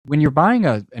when you're buying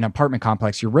an apartment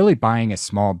complex, you're really buying a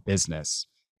small business.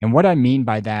 And what I mean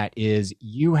by that is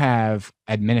you have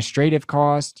administrative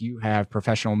costs, you have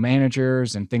professional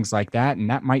managers and things like that. And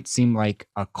that might seem like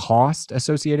a cost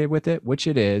associated with it, which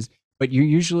it is, but you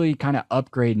usually kind of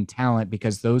upgrade in talent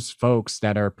because those folks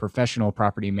that are professional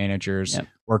property managers Yep.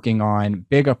 working on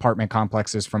big apartment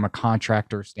complexes from a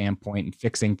contractor standpoint and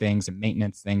fixing things and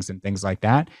maintenance things and things like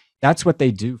that. That's what they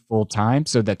do full time.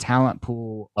 So the talent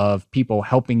pool of people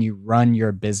helping you run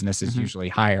your business is Mhm. usually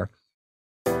higher.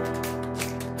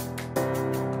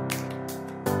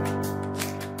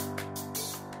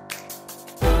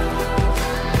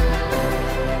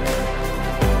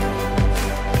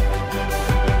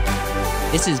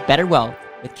 This is Better Wealth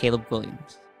with Caleb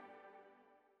Williams.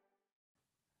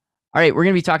 All right, we're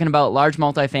going to be talking about large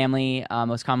multifamily,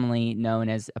 most commonly known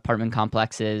as apartment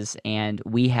complexes, and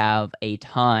we have a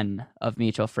ton of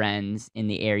mutual friends in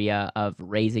the area of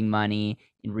raising money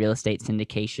in real estate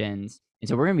syndications. And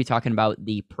so we're going to be talking about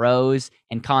the pros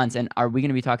and cons. And are we going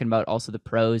to be talking about also the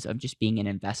pros of just being an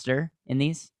investor in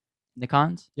the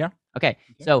cons? Yeah. Okay.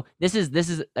 So this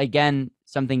is again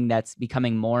something that's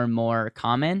becoming more and more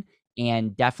common,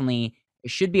 and definitely it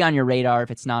should be on your radar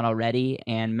if it's not already.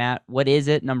 And Matt, what is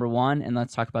it, number one? And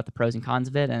let's talk about the pros and cons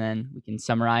of it, and then we can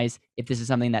summarize if this is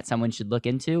something that someone should look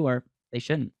into or they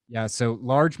shouldn't. Yeah. So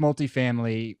large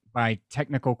multifamily by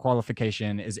technical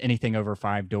qualification is anything over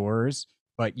 5 doors.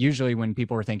 But usually when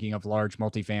people are thinking of large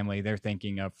multifamily, they're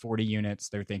thinking of 40 units,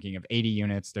 they're thinking of 80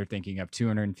 units, they're thinking of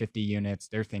 250 units,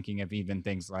 they're thinking of even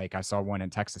things like I saw one in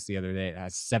Texas the other day that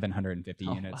has 750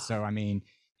 Oh, units. wow. So, I mean,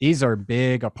 these are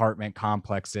big apartment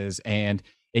complexes. And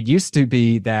it used to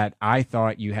be that I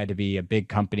thought you had to be a big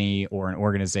company or an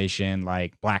organization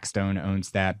like Blackstone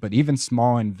owns that, but even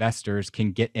small investors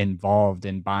can get involved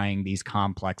in buying these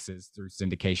complexes through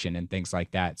syndication and things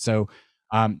like that. So,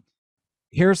 um,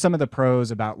 here are some of the pros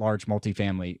about large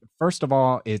multifamily. First of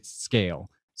all, it's scale.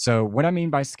 So, what I mean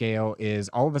by scale is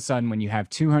all of a sudden, when you have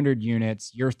 200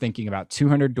 units, you're thinking about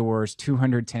 200 doors,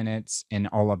 200 tenants, and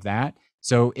all of that.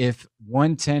 So, if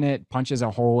one tenant punches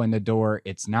a hole in the door,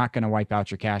 it's not going to wipe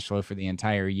out your cash flow for the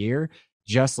entire year.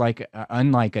 Just like,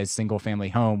 unlike a single family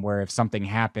home, where if something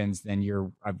happens, then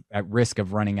you're at risk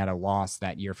of running at a loss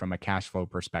that year from a cash flow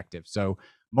perspective. So,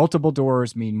 multiple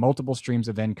doors mean multiple streams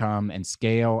of income and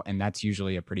scale, and that's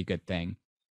usually a pretty good thing.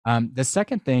 The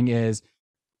second thing is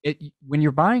when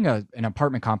you're buying an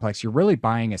apartment complex, you're really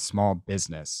buying a small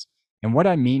business. And what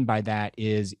I mean by that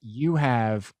is you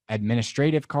have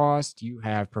administrative costs, you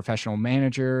have professional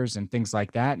managers and things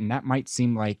like that. And that might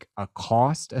seem like a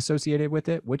cost associated with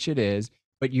it, which it is,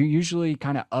 but you usually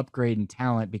kind of upgrade in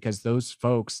talent because those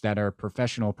folks that are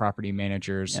professional property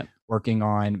managers Yep. working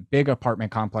on big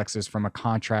apartment complexes from a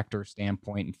contractor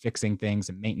standpoint and fixing things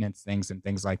and maintenance things and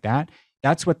things like that.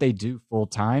 That's what they do full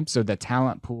time. So the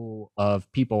talent pool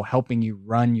of people helping you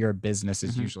run your business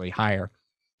is Mhm. usually higher.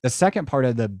 The second part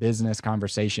of the business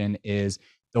conversation is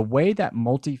the way that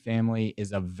multifamily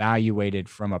is evaluated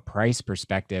from a price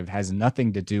perspective has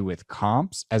nothing to do with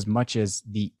comps as much as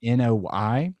the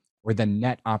NOI or the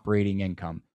net operating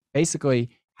income. Basically,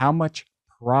 how much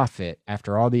profit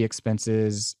after all the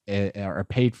expenses are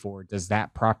paid for does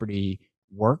that property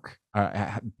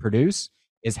produce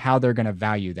is how they're going to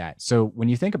value that. So when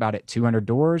you think about it, 200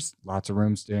 doors, lots of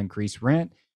rooms to increase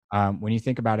rent. When you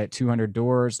think about it, 200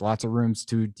 doors, lots of rooms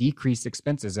to decrease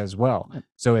expenses as well. Yep.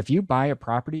 So if you buy a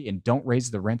property and don't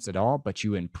raise the rents at all, but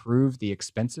you improve the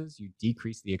expenses, you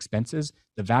decrease the expenses,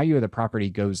 the value of the property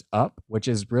goes up, which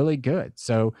is really good.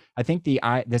 So I think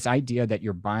this idea that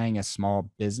you're buying a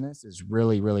small business is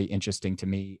really, really interesting to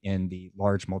me in the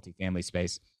large multifamily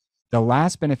space. The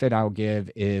last benefit I'll give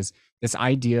is this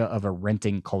idea of a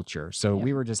renting culture. So Yep.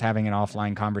 we were just having an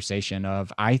offline conversation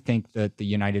of I think that the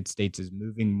United States is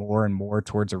moving more and more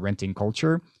towards a renting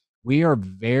culture. We are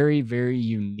very, very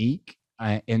unique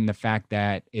in the fact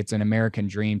that it's an American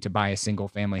dream to buy a single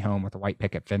family home with a white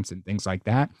picket fence and things like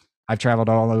that. I've traveled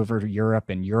all over Europe,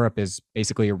 and Europe is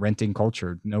basically a renting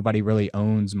culture. Nobody really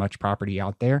owns much property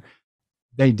out there.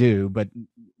 They do, but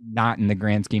not in the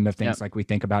grand scheme of things Yep. like we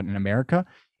think about in America.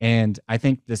 And I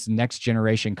think this next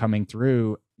generation coming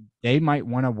through, they might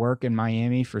want to work in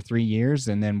Miami for 3 years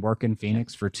and then work in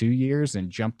Phoenix for 2 years and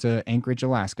jump to Anchorage,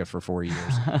 Alaska for 4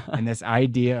 years. And this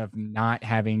idea of not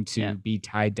having to Yeah. be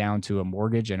tied down to a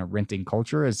mortgage and a renting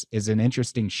culture is an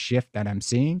interesting shift that I'm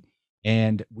seeing.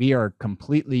 And we are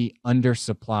completely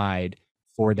undersupplied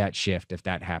for that shift if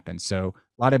that happens. So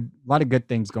a lot of good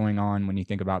things going on when you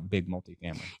think about big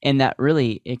multifamily. And that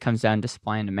really, it comes down to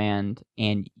supply and demand.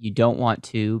 And you don't want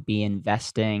to be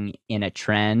investing in a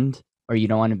trend or you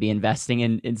don't want to be investing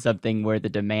in something where the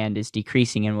demand is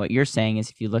decreasing. And what you're saying is,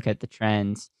 if you look at the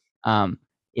trends,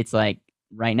 it's like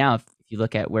right now, if you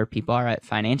look at where people are at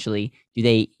financially, do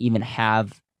they even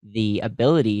have the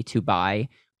ability to buy?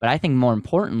 But I think more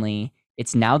importantly,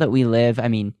 it's now that we live, I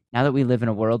mean, now that we live in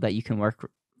a world that you can work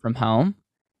from home,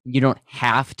 you don't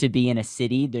have to be in a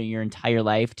city your entire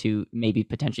life to maybe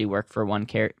potentially work for one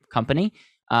company.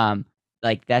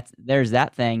 Like there's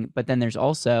that thing, but then there's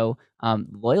also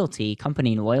loyalty.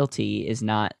 Company loyalty is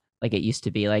not like it used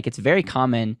to be. Like it's very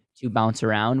common to bounce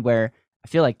around, where I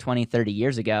feel like 20, 30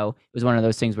 years ago, it was one of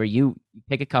those things where you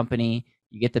pick a company,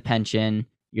 you get the pension,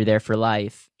 you're there for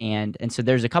life. And so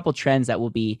there's a couple trends that will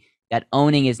be that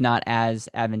owning is not as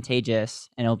advantageous,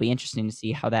 and it'll be interesting to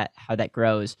see how that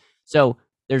grows. So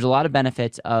there's a lot of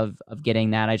benefits of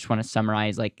getting that. I just want to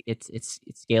summarize, like it's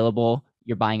scalable.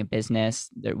 You're buying a business.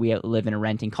 That we live in a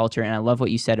renting culture, and I love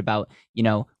what you said about, you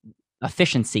know,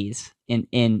 efficiencies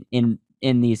in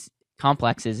these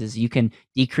complexes. Is you can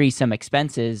decrease some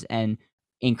expenses and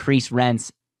increase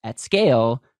rents at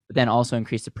scale, but then also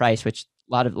increase the price, which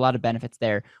a lot of benefits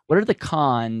there. What are the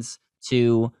cons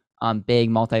to big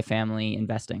multifamily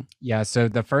investing? Yeah, so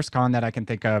the first con that I can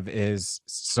think of is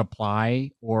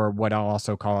supply, or what I'll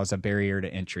also call as a barrier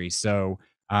to entry. So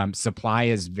supply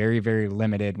is very, very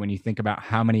limited. When you think about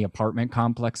how many apartment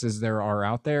complexes there are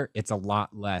out there, it's a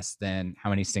lot less than how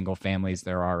many single families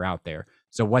there are out there.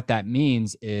 So what that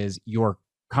means is your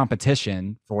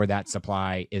competition for that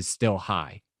supply is still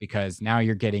high, because now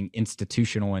you're getting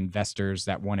institutional investors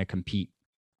that want to compete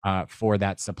for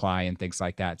that supply and things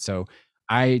like that. So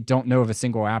I don't know of a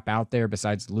single app out there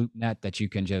besides LoopNet that you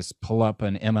can just pull up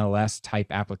an MLS type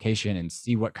application and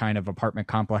see what kind of apartment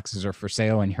complexes are for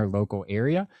sale in your local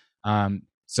area.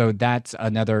 So that's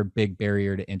another big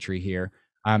barrier to entry here.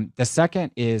 The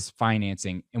second is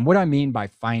financing. And what I mean by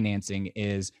financing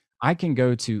is I can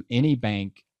go to any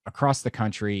bank across the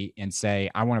country and say,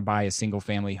 I want to buy a single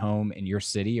family home in your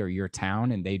city or your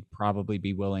town, and they'd probably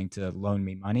be willing to loan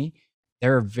me money.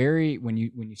 There are when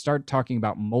you start talking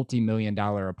about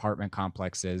multi-million-dollar apartment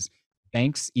complexes,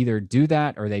 banks either do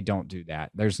that or they don't do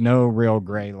that. There's no real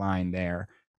gray line there.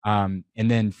 And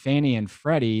then Fannie and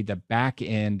Freddie, the back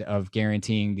end of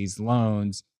guaranteeing these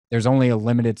loans, there's only a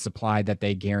limited supply that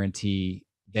they guarantee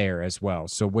there as well.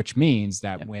 So which means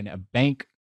that when a bank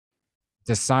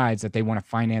decides that they want to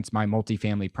finance my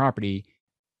multifamily property,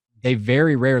 they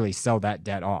very rarely sell that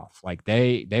debt off. Like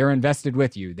they are invested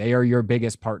with you. They are your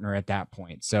biggest partner at that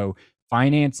point. So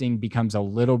financing becomes a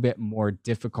little bit more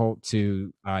difficult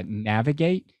to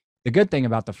navigate. The good thing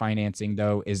about the financing,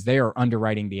 though, is they are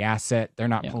underwriting the asset. They're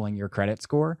not pulling your credit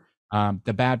score.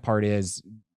 The bad part is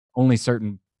only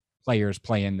certain players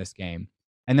play in this game.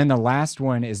 And then the last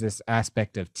one is this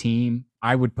aspect of team.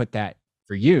 I would put that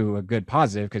for you a good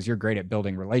positive, because you're great at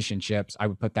building relationships. I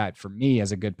would put that for me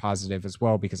as a good positive as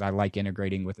well, because I like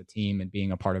integrating with a team and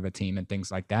being a part of a team and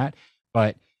things like that.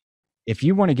 But if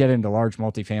you want to get into large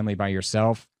multifamily by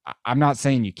yourself, I'm not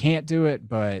saying you can't do it,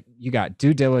 but you got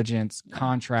due diligence,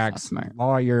 contracts,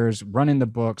 lawyers, running the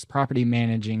books, property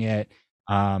managing it,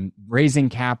 raising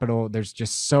capital. There's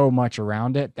just so much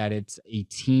around it that it's a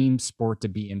team sport to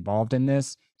be involved in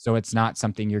this. So it's not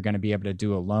something you're going to be able to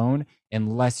do alone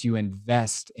unless you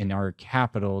invest in our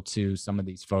capital to some of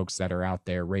these folks that are out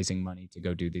there raising money to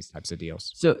go do these types of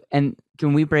deals. So, and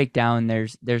can we break down,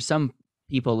 there's some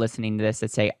people listening to this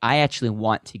that say, I actually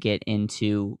want to get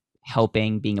into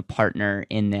helping, being a partner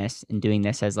in this and doing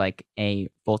this as like a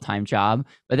full-time job.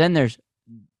 But then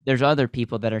there's other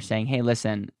people that are saying, hey,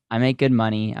 listen, I make good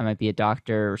money. I might be a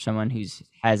doctor or someone who's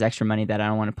has extra money that I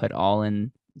don't want to put all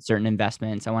in certain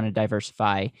investments. I want to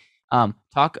diversify.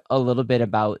 Talk a little bit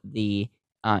about the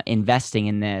investing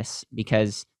in this,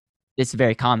 because it's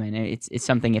very common. It's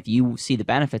something, if you see the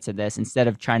benefits of this, instead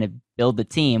of trying to build the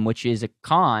team, which is a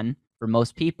con for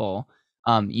most people,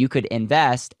 you could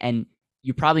invest, and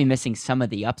you're probably missing some of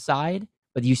the upside,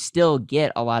 but you still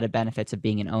get a lot of benefits of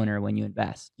being an owner when you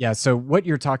invest. Yeah. So what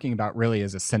you're talking about really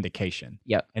is a syndication.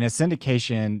 Yep. And a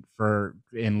syndication,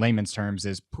 in layman's terms,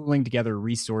 is pooling together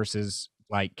resources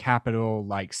like capital,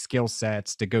 like skill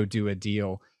sets to go do a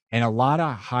deal. And a lot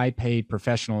of high paid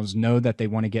professionals know that they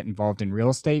want to get involved in real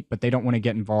estate, but they don't want to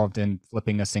get involved in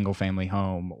flipping a single family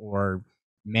home or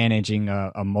managing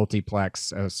a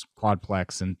multiplex, a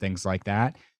quadplex, and things like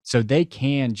that. So they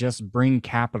can just bring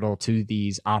capital to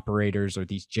these operators or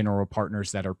these general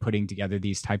partners that are putting together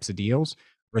these types of deals,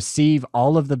 receive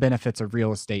all of the benefits of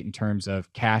real estate in terms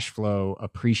of cash flow,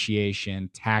 appreciation,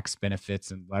 tax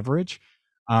benefits, and leverage.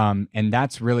 And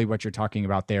that's really what you're talking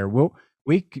about there.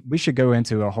 We should go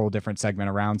into a whole different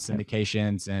segment around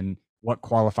syndications and what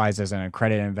qualifies as an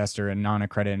accredited investor and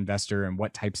non-accredited investor and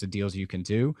what types of deals you can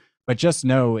do. But just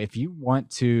know, if you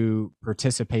want to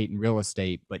participate in real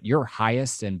estate, but your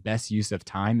highest and best use of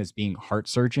time is being heart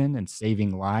surgeon and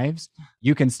saving lives,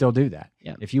 you can still do that.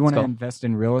 Yeah, if you want to cool. invest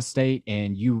in real estate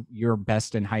and your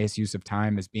best and highest use of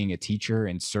time is being a teacher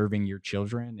and serving your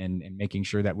children and making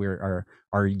sure that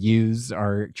our youths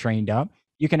are trained up,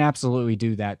 you can absolutely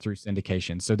do that through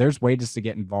syndication. So there's ways to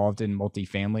get involved in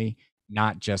multifamily,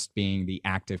 not just being the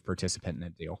active participant in a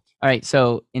deal. All right.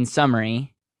 So in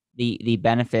summary, the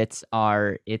benefits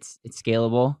are it's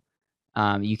scalable.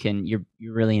 You're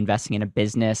really investing in a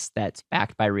business that's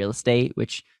backed by real estate,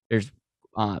 which there's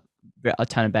a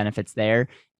ton of benefits there.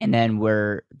 And then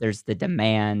there's the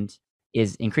demand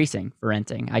is increasing for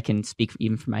renting. I can speak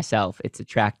even for myself. It's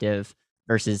attractive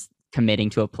versus committing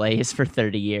to a place for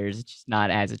 30 years. It's just not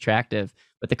as attractive.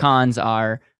 But the cons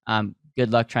are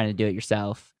good luck trying to do it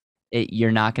yourself.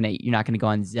 You're not gonna go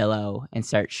on Zillow and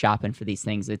start shopping for these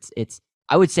things. It's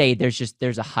I would say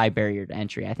there's a high barrier to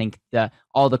entry. I think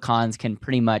all the cons can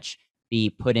pretty much be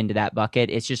put into that bucket.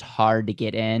 It's just hard to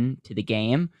get into the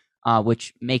game,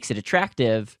 which makes it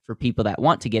attractive for people that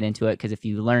want to get into it. Because if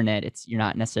you learn it, you're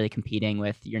not necessarily competing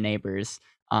with your neighbors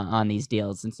on these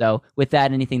deals. And so, with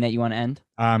that, anything that you want to end?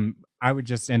 I would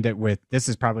just end it with, this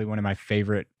is probably one of my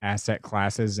favorite asset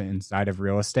classes inside of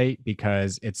real estate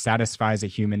because it satisfies a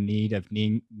human need of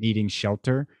needing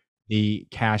shelter. The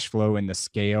cash flow and the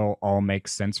scale all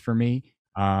makes sense for me.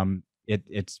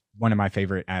 It's one of my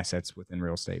favorite assets within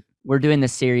real estate. We're doing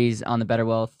this series on the Better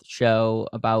Wealth Show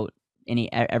about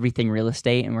everything real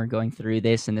estate, and we're going through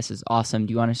this, and this is awesome.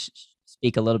 Do you want to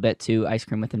speak a little bit to Ice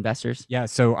Cream with Investors? Yeah,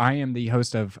 so I am the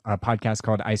host of a podcast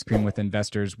called Ice Cream with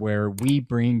Investors, where we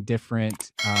bring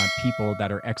different people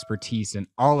that are expertise in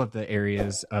all of the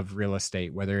areas of real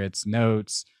estate, whether it's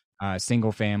notes,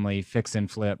 single family, fix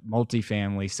and flip,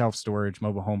 multifamily, self-storage,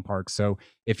 mobile home parks. So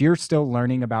if you're still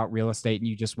learning about real estate and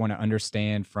you just want to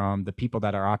understand from the people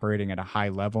that are operating at a high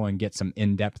level and get some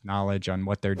in-depth knowledge on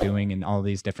what they're doing in all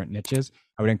these different niches,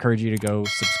 I would encourage you to go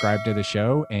subscribe to the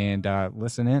show and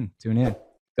tune in.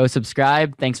 Go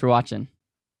subscribe. Thanks for watching.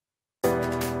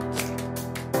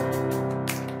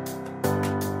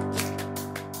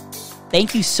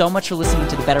 Thank you so much for listening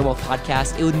to the Better Wealth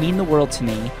Podcast. It would mean the world to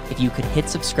me if you could hit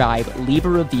subscribe, leave a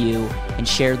review, and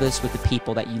share this with the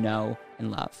people that you know and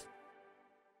love.